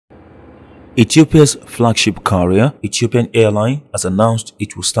Ethiopia's flagship carrier, Ethiopian Airlines, has announced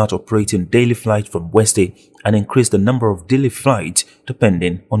it will start operating daily flights from Wednesday and increase the number of daily flights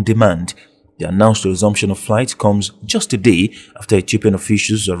depending on demand. The announced resumption of flights comes just a day after Ethiopian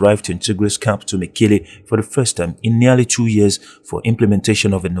officials arrived in Tigray's capital Mekele for the first time in nearly 2 years for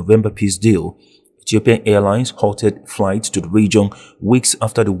implementation of a November peace deal. Ethiopian Airlines halted flights to the region weeks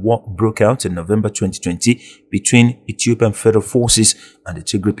after the war broke out in November 2020 between Ethiopian Federal Forces and the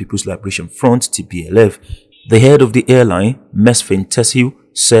Tigray People's Liberation Front (TPLF). The head of the airline, Mesfin Tessiu,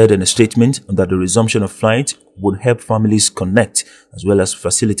 said in a statement that the resumption of flights would help families connect as well as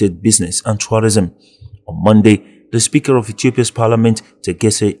facilitate business and tourism. On Monday, the Speaker of Ethiopia's Parliament,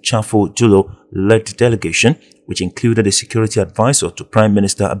 Tegese Chafo-Julo, led the delegation, which included a security advisor to Prime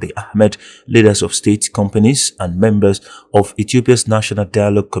Minister Abiy Ahmed, leaders of state companies, and members of Ethiopia's National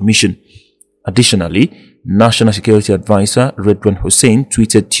Dialogue Commission. Additionally, National Security Advisor Redwan Hussein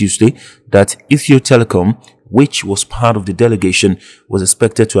tweeted Tuesday that Ethio Telecom, which was part of the delegation, was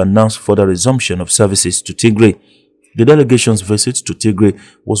expected to announce further resumption of services to Tigray. The delegation's visit to Tigray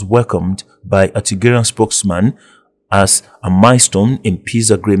was welcomed by a Tigrayan spokesman as a milestone in peace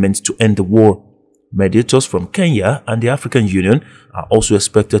agreement to end the war. Mediators from Kenya and the African Union are also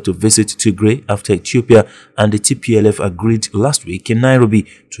expected to visit Tigray after Ethiopia and the TPLF agreed last week in Nairobi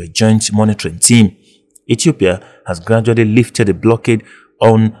to a joint monitoring team. Ethiopia has gradually lifted a blockade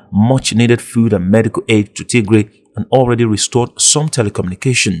on much-needed food and medical aid to Tigray and already restored some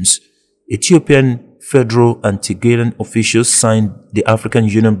telecommunications. Ethiopian federal and Tigrayan officials signed the African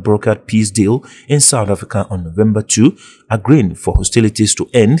Union brokered peace deal in South Africa on November 2, agreeing for hostilities to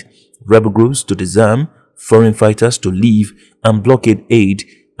end, rebel groups to disarm, foreign fighters to leave, and blockade aid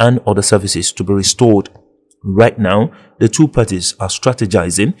and other services to be restored. Right now, the two parties are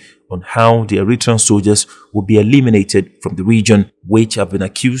strategizing on how the Eritrean soldiers will be eliminated from the region, which have been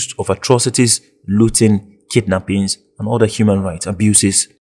accused of atrocities, looting, kidnappings, and other human rights abuses.